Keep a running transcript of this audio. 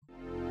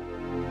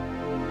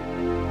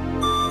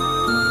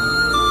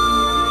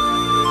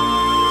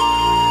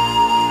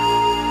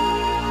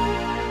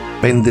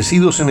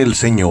Bendecidos en el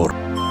Señor.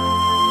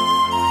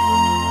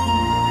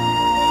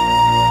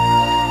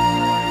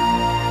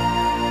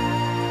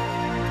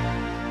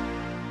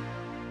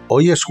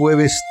 Hoy es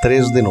jueves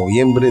 3 de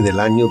noviembre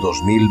del año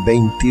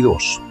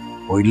 2022.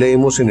 Hoy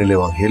leemos en el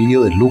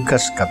Evangelio de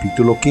Lucas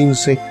capítulo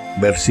 15,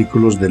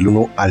 versículos del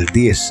 1 al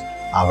 10.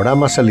 Habrá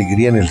más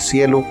alegría en el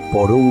cielo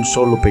por un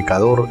solo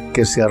pecador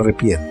que se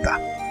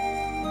arrepienta.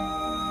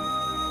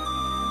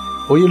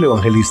 Hoy el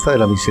evangelista de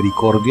la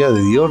misericordia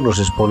de Dios nos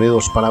expone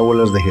dos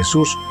parábolas de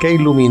Jesús que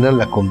iluminan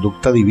la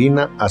conducta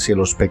divina hacia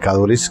los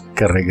pecadores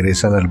que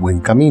regresan al buen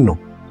camino.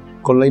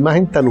 Con la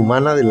imagen tan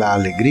humana de la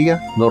alegría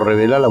nos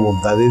revela la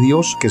bondad de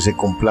Dios que se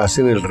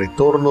complace en el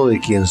retorno de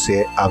quien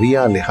se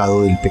había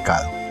alejado del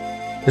pecado.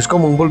 Es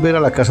común volver a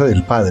la casa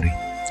del Padre.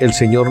 El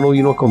Señor no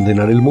vino a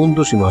condenar el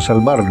mundo sino a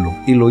salvarlo,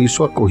 y lo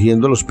hizo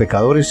acogiendo a los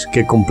pecadores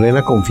que con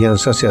plena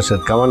confianza se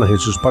acercaban a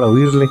Jesús para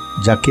oírle,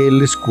 ya que Él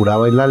les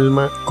curaba el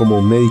alma como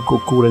un médico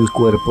cura el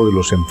cuerpo de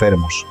los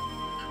enfermos.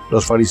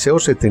 Los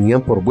fariseos se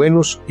tenían por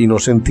buenos y no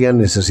sentían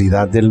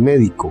necesidad del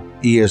médico,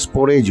 y es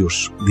por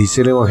ellos,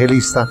 dice el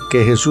evangelista,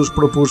 que Jesús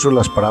propuso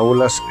las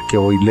parábolas que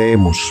hoy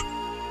leemos.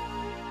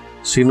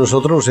 Si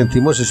nosotros nos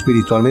sentimos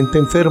espiritualmente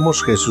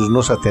enfermos, Jesús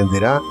nos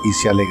atenderá y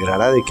se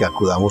alegrará de que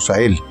acudamos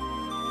a Él.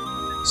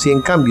 Si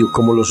en cambio,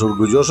 como los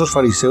orgullosos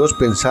fariseos,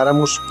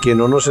 pensáramos que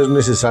no nos es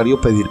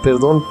necesario pedir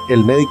perdón,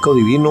 el médico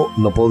divino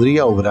no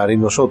podría obrar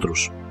en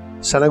nosotros.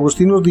 San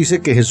Agustín nos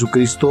dice que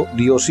Jesucristo,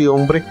 Dios y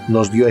hombre,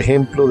 nos dio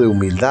ejemplo de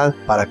humildad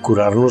para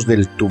curarnos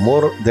del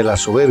tumor de la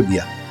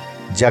soberbia,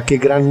 ya que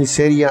gran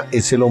miseria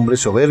es el hombre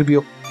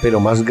soberbio, pero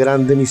más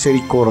grande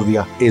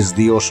misericordia es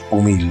Dios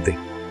humilde.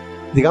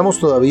 Digamos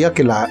todavía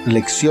que la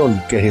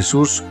lección que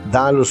Jesús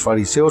da a los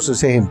fariseos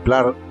es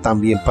ejemplar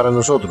también para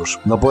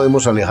nosotros. No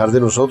podemos alejar de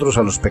nosotros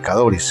a los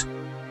pecadores.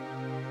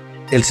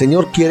 El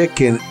Señor quiere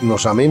que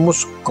nos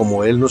amemos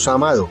como Él nos ha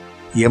amado,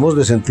 y hemos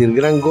de sentir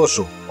gran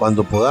gozo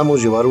cuando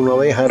podamos llevar una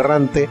oveja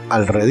errante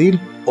al redil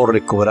o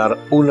recobrar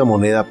una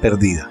moneda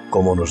perdida,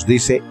 como nos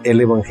dice el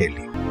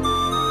Evangelio.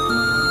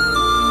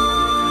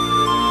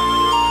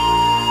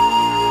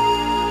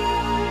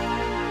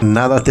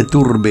 Nada te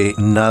turbe,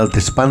 nada te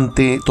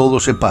espante,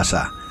 todo se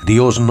pasa.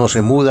 Dios no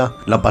se muda,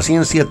 la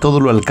paciencia todo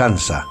lo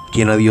alcanza.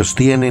 Quien a Dios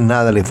tiene,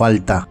 nada le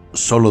falta,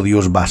 solo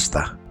Dios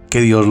basta.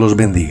 Que Dios los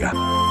bendiga.